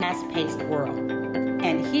fast-paced world.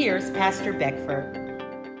 And here's Pastor Beckford.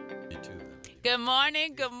 Good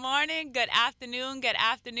morning, good afternoon,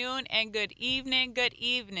 and good evening, good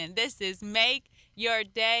evening. This is Make Your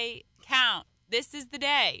Day Count. This is the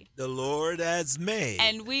day the Lord has made,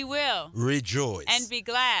 and we will rejoice and be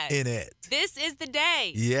glad in it. This is the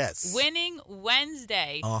day. Yes. Winning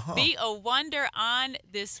Wednesday. Be a wonder on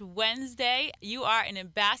this Wednesday. You are an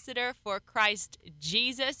ambassador for Christ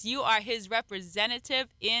Jesus. You are his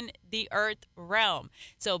representative in the earth realm.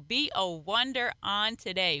 So be a wonder on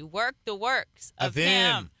today. Work the works of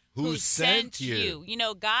him who sent you. You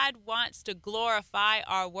know, God wants to glorify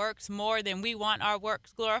our works more than we want our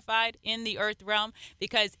works glorified in the earth realm,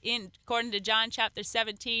 because according to John chapter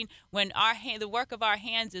 17, when the work of our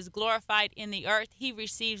hands is glorified in the earth, he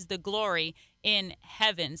receives the glory in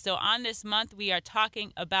heaven. So on this month, we are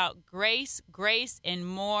talking about grace, and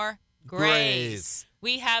more grace.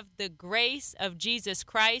 We have the grace of Jesus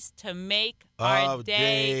Christ to make our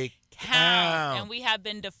day count. And we have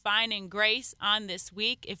been defining grace on this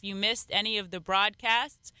week. If you missed any of the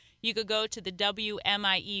broadcasts, you could go to the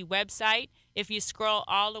WMIE website. If you scroll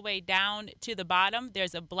all the way down to the bottom,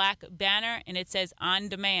 there's a black banner and it says On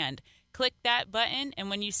Demand. Click that button, and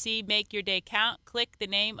when you see Make Your Day Count, click the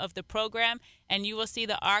name of the program, and you will see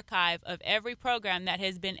the archive of every program that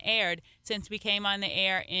has been aired since we came on the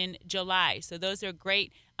air in July. So those are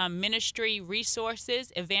great ministry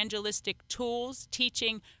resources, evangelistic tools,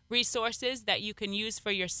 teaching resources that you can use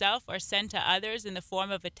for yourself or send to others in the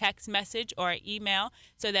form of a text message or an email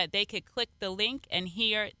so that they could click the link and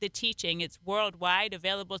hear the teaching. It's worldwide,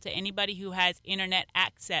 available to anybody who has internet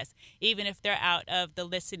access, even if they're out of the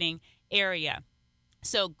listening area.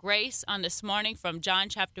 So grace on this morning from John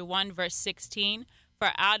chapter 1, verse 16, for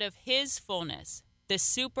out of his fullness, the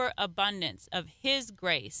superabundance of his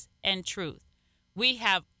grace and truth, we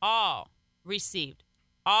have all received.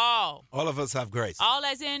 All of us have grace. All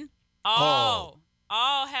as in all.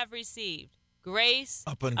 All have received grace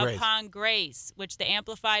upon grace, which the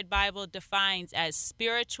Amplified Bible defines as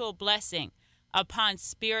spiritual blessing upon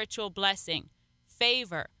spiritual blessing,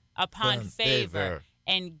 favor upon favor,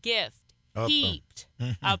 and gift heaped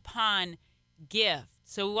upon gift.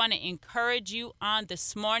 So we want to encourage you on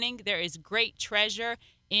this morning. There is great treasure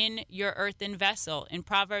in your earthen vessel. In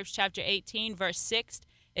Proverbs chapter 18, verse 16,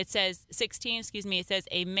 it says,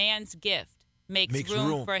 a man's gift makes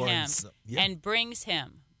room for him and brings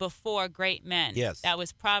him before great men. Yes. That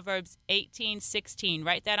was Proverbs 18:16.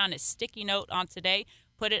 Write that on a sticky note on today.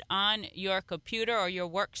 Put it on your computer or your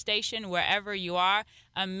workstation, wherever you are.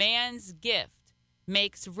 A man's gift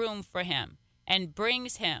makes room for him and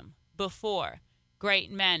brings him before great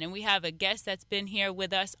men. And we have a guest that's been here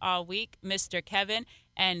with us all week, Mr. Kevin,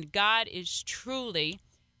 and God is truly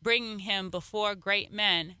bringing him before great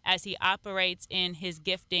men as he operates in his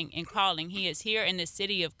gifting and calling. He is here in the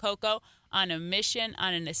city of Cocoa on a mission,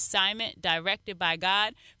 on an assignment directed by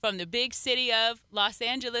God from the big city of Los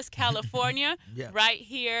Angeles, California, right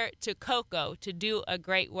here to Cocoa to do a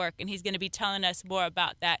great work. And he's going to be telling us more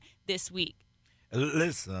about that this week.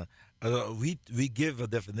 Listen, we give a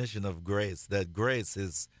definition of grace, that grace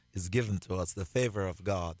is given to us, the favor of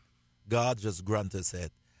God. God just granted us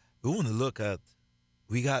it. We want to look at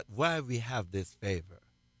why we have this favor.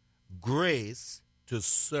 Grace to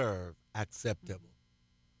serve acceptable.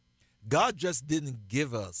 God just didn't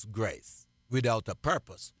give us grace without a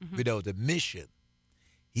purpose, without a mission.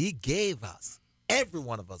 He gave us, every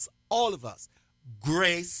one of us, all of us,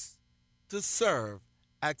 grace to serve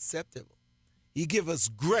acceptable. He gave us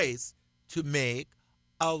grace to make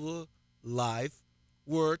our life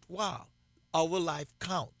worthwhile, our life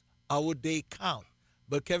count, our day count.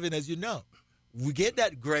 But Kevin, as you know, we get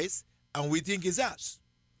that grace and we think it's us.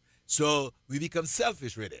 So we become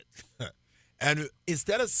selfish with it. And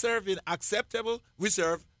instead of serving acceptable, we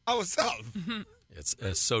serve ourselves.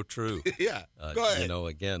 It's so true. Yeah, go ahead. You know,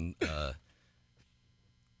 again,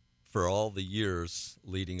 for all the years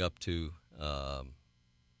leading up to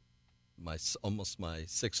almost my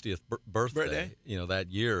 60th birthday, you know,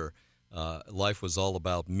 that year, life was all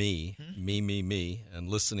about me, me, and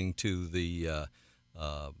listening to the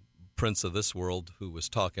prince of this world who was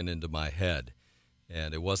talking into my head.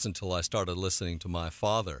 And it wasn't until I started listening to my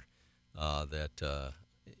father that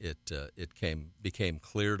it became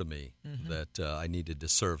clear to me that I needed to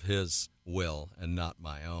serve his will and not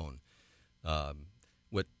my own.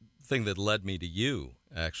 What thing that led me to you,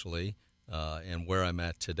 actually, and where I'm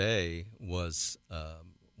at today was,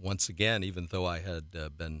 once again, even though I had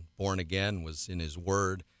been born again, was in his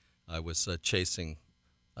word, I was chasing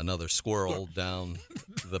another squirrel down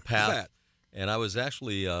the path. And I was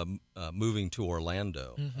actually moving to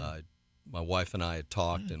Orlando. my wife and I had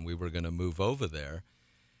talked, and we were going to move over there.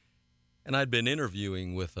 And I'd been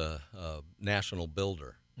interviewing with a national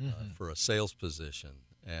builder for a sales position.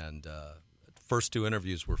 And first two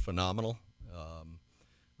interviews were phenomenal.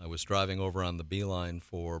 I was driving over on the Beeline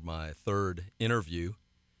for my third interview,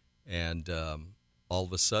 and all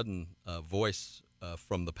of a sudden, a voice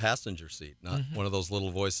from the passenger seat, not one of those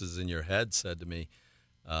little voices in your head, said to me,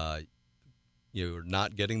 "You're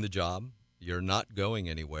not getting the job. You're not going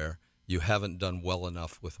anywhere. You haven't done well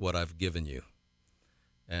enough with what I've given you."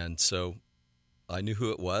 And so I knew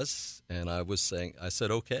who it was, and I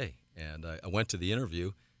said, okay. And I went to the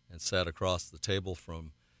interview and sat across the table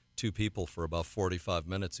from two people for about 45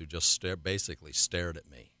 minutes who just basically stared at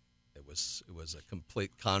me. It was a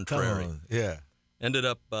complete contrary. Yeah. Ended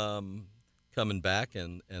up coming back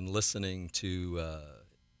and listening to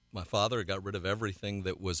my father. Got rid of everything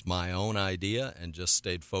that was my own idea and just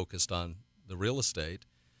stayed focused on the real estate.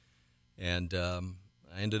 And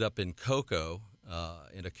I ended up in Cocoa,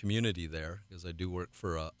 in a community there, because I do work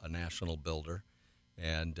for a national builder.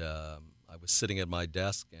 And I was sitting at my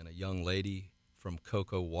desk, and a young lady from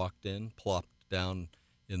Cocoa walked in, plopped down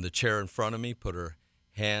in the chair in front of me, put her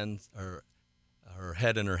head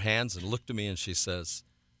in her hands, and looked at me, and she says,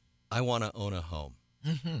 "I want to own a home."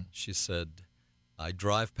 She said, "I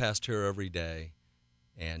drive past here every day,"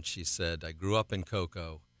 and she said, "I grew up in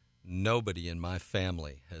Cocoa. Nobody in my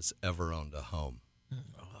family has ever owned a home."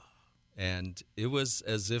 And it was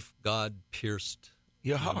as if God pierced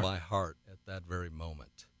my heart at that very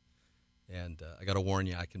moment. And I got to warn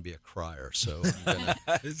you, I can be a crier, so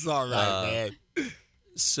it's all right, man.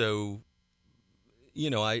 So,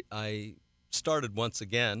 I started once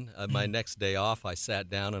again. My next day off, I sat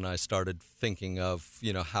down and I started thinking of,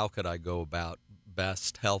 how could I go about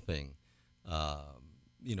best helping,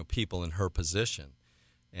 people in her position.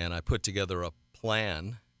 And I put together a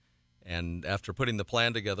plan. And after putting the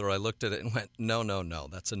plan together, I looked at it and went, no,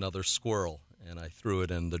 that's another squirrel. And I threw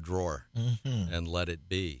it in the drawer and let it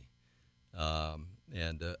be.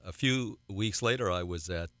 And a few weeks later, I was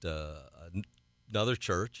at another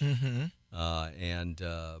church, and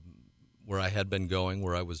where I had been going,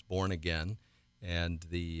 where I was born again. And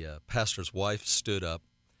the pastor's wife stood up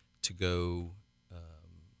to go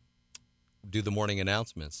do the morning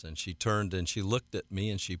announcements. And she turned and she looked at me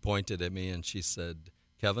and she pointed at me and she said,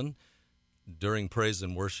 "Kevin, during praise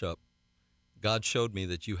and worship, God showed me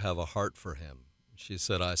that you have a heart for him." She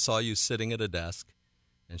said, "I saw you sitting at a desk,"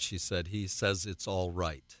 and she said, "He says it's all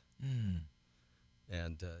right." And,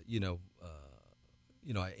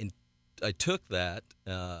 I took that,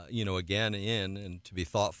 again and to be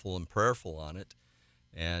thoughtful and prayerful on it.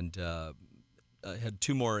 And I had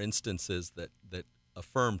two more instances that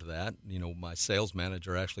affirmed that. My sales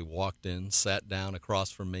manager actually walked in, sat down across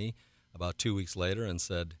from me about 2 weeks later and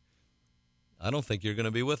said, "I don't think you're going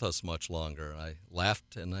to be with us much longer." I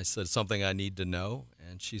laughed and I said, "Something I need to know?"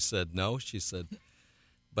 And she said, "No." She said,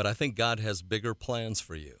 "But I think God has bigger plans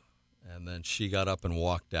for you." And then she got up and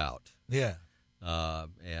walked out. Yeah.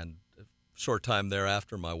 And a short time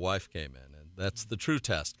thereafter, my wife came in. And that's the true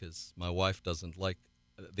test, because my wife doesn't like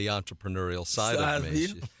the entrepreneurial side of me.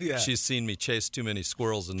 She's seen me chase too many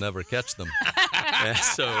squirrels and never catch them. And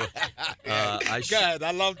so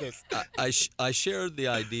I love this. I shared the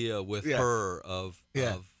idea with her of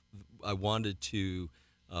I wanted to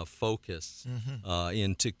focus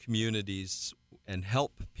into communities and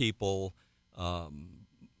help people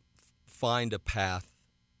find a path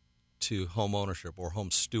to home ownership, or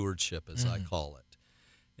home stewardship, as I call it.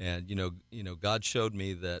 And God showed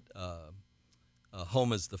me that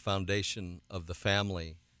home is the foundation of the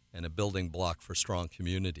family and a building block for strong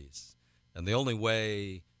communities. And the only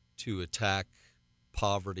way to attack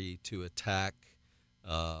poverty, to attack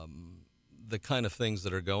the kind of things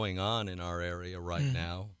that are going on in our area right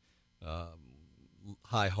now,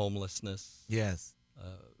 high homelessness,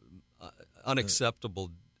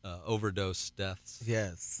 unacceptable overdose deaths.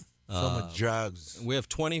 Yes, so much drugs. We have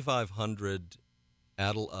 2,500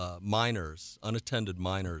 minors, unattended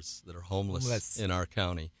minors, that are homeless in our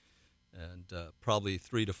county, and probably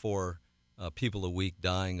 3 to 4 people a week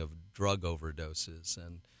dying of drug overdoses.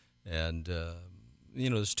 And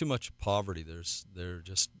there's too much poverty.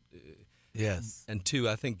 And two,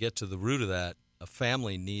 I think, get to the root of that. A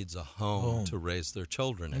family needs a home to raise their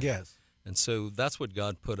children in. Yes. And so that's what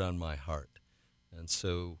God put on my heart. And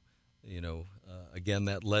so, again,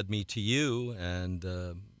 that led me to you, and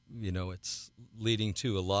it's leading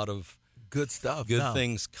to a lot of good stuff, good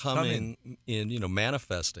things coming in,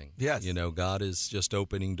 manifesting. Yes. God is just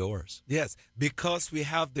opening doors. Yes, because we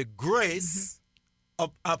have the grace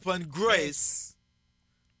upon grace,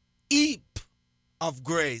 heap of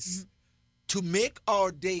grace to make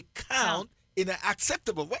our day count in an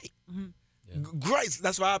acceptable way. Grace,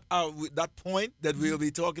 that's why that point that we'll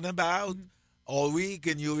be talking about all week,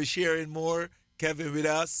 and you'll be sharing more, Kevin, with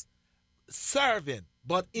us. Serving,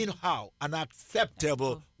 but in how? An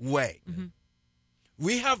acceptable way.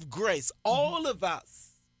 We have grace. All of us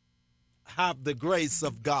have the grace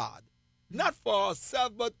of God, not for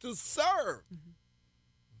ourselves, but to serve.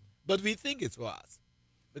 But we think it's for us,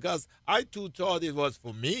 because I too thought it was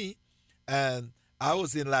for me, and I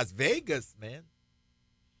was in Las Vegas, man,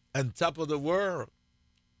 on top of the world.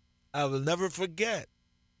 I will never forget.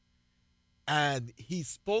 And he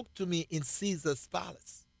spoke to me in Caesar's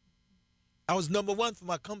Palace. I was number one for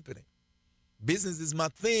my company. Business is my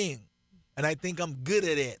thing, and I think I'm good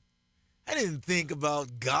at it. I didn't think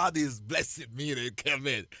about God is blessing me to come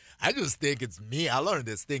in. I just think it's me. I learned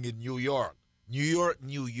this thing in New York.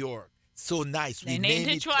 New York. So nice. We named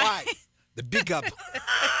it twice. The big up.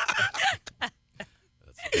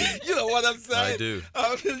 You know what I'm saying? I do.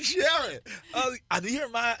 I'm sharing. And here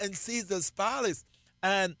in Caesar's Palace,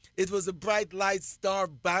 and it was a Bright Light Star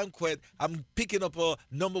banquet. I'm picking up a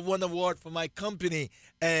 #1 award for my company,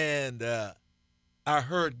 and I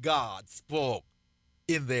heard God spoke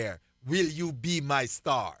in there. Will you be my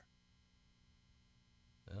star?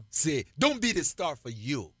 Yeah. See, don't be the star for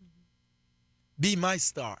you. Be my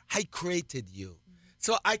star. I created you,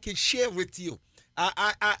 so I can share with you.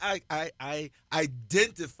 I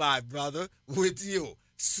identify, brother, with you,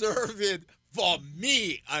 serving for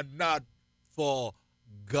me and not for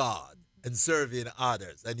God, and serving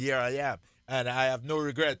others. And here I am, and I have no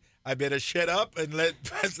regret. I better shut up and let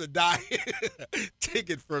Pastor Di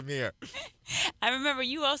take it from here. I remember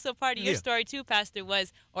you also, part of your story too, Pastor,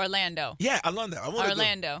 was Orlando. Yeah, Orlando. I want to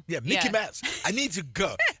go. Yeah, Mickey Mouse. I need to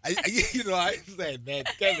go. I said, man,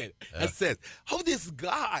 Kevin, I said, how this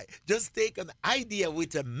guy just take an idea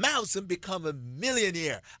with a mouse and become a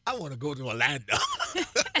millionaire? I want to go to Orlando.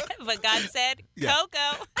 But God said,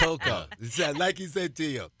 Coco. Coco. Like he said to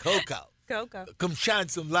you, Coco. Come shine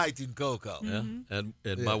some light in Coco. Yeah. And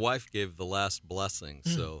my wife gave the last blessing,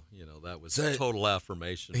 so that was a total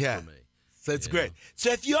affirmation for me. So it's great. So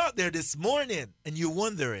if you're out there this morning and you're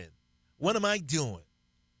wondering, what am I doing?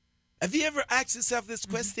 Have you ever asked yourself this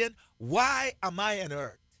question? Why am I on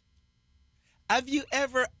earth? Have you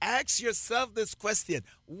ever asked yourself this question?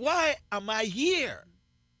 Why am I here?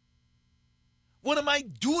 What am I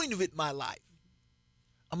doing with my life?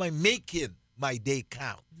 Am I making my day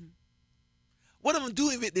count? What am I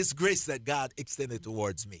doing with this grace that God extended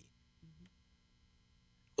towards me?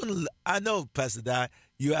 I know, Pastor Di,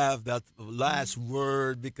 you have that last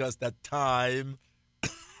word, because that time,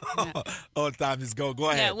 all time is gone. Go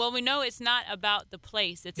ahead. Yeah, well, we know it's not about the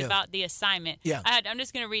place. It's about the assignment. Yeah. I'm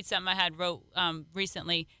just going to read something I had wrote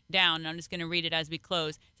recently down, and I'm just going to read it as we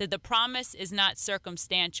close. It said, the promise is not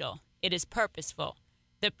circumstantial. It is purposeful.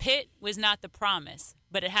 The pit was not the promise,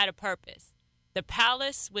 but it had a purpose. The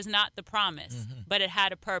palace was not the promise, but it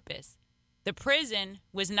had a purpose. The prison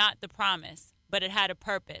was not the promise, but it had a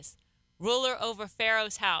purpose. Ruler over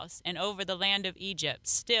Pharaoh's house and over the land of Egypt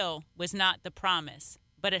still was not the promise,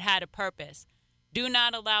 but it had a purpose. Do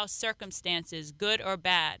not allow circumstances, good or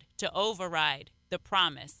bad, to override the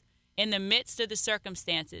promise. In the midst of the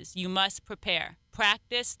circumstances, you must prepare.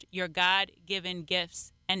 Practice your God-given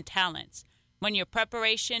gifts and talents. When your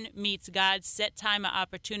preparation meets God's set time of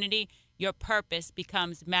opportunity, your purpose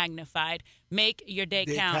becomes magnified. Make your day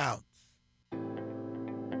count.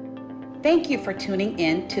 Thank you for tuning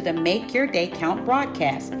in to the Make Your Day Count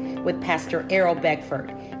broadcast with Pastor Errol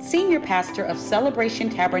Beckford, Senior Pastor of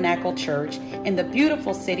Celebration Tabernacle Church in the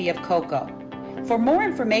beautiful city of Cocoa. For more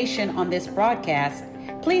information on this broadcast,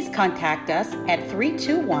 please contact us at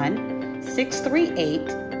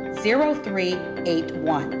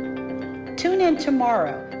 321-638-0381. Tune in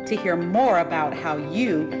tomorrow to hear more about how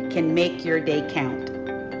you can make your day count.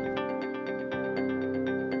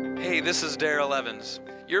 Hey, this is Daryl Evans.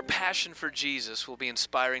 Your passion for Jesus will be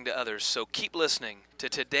inspiring to others, so keep listening to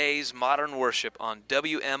today's Modern Worship on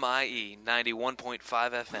WMIE 91.5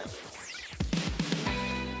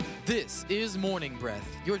 FM. This is Morning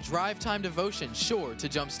Breath, your drive time devotion sure to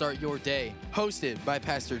jumpstart your day, hosted by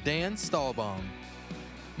Pastor Dan Stahlbaum.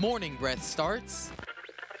 Morning Breath starts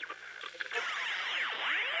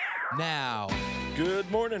now. Good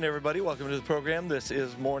morning, everybody. Welcome to the program. This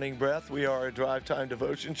is Morning Breath. We are a drive time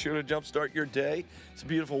devotion sure to jumpstart your day. It's a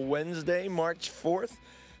beautiful Wednesday, March 4th.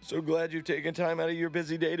 So glad you've taken time out of your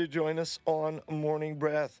busy day to join us on Morning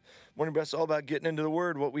Breath. Morning Breath is all about getting into the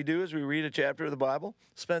Word. What we do is we read a chapter of the Bible,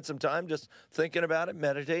 spend some time just thinking about it,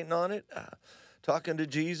 meditating on it, talking to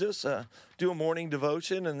Jesus, do a morning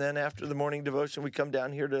devotion, and then after the morning devotion, we come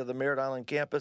down here to the Merritt Island campus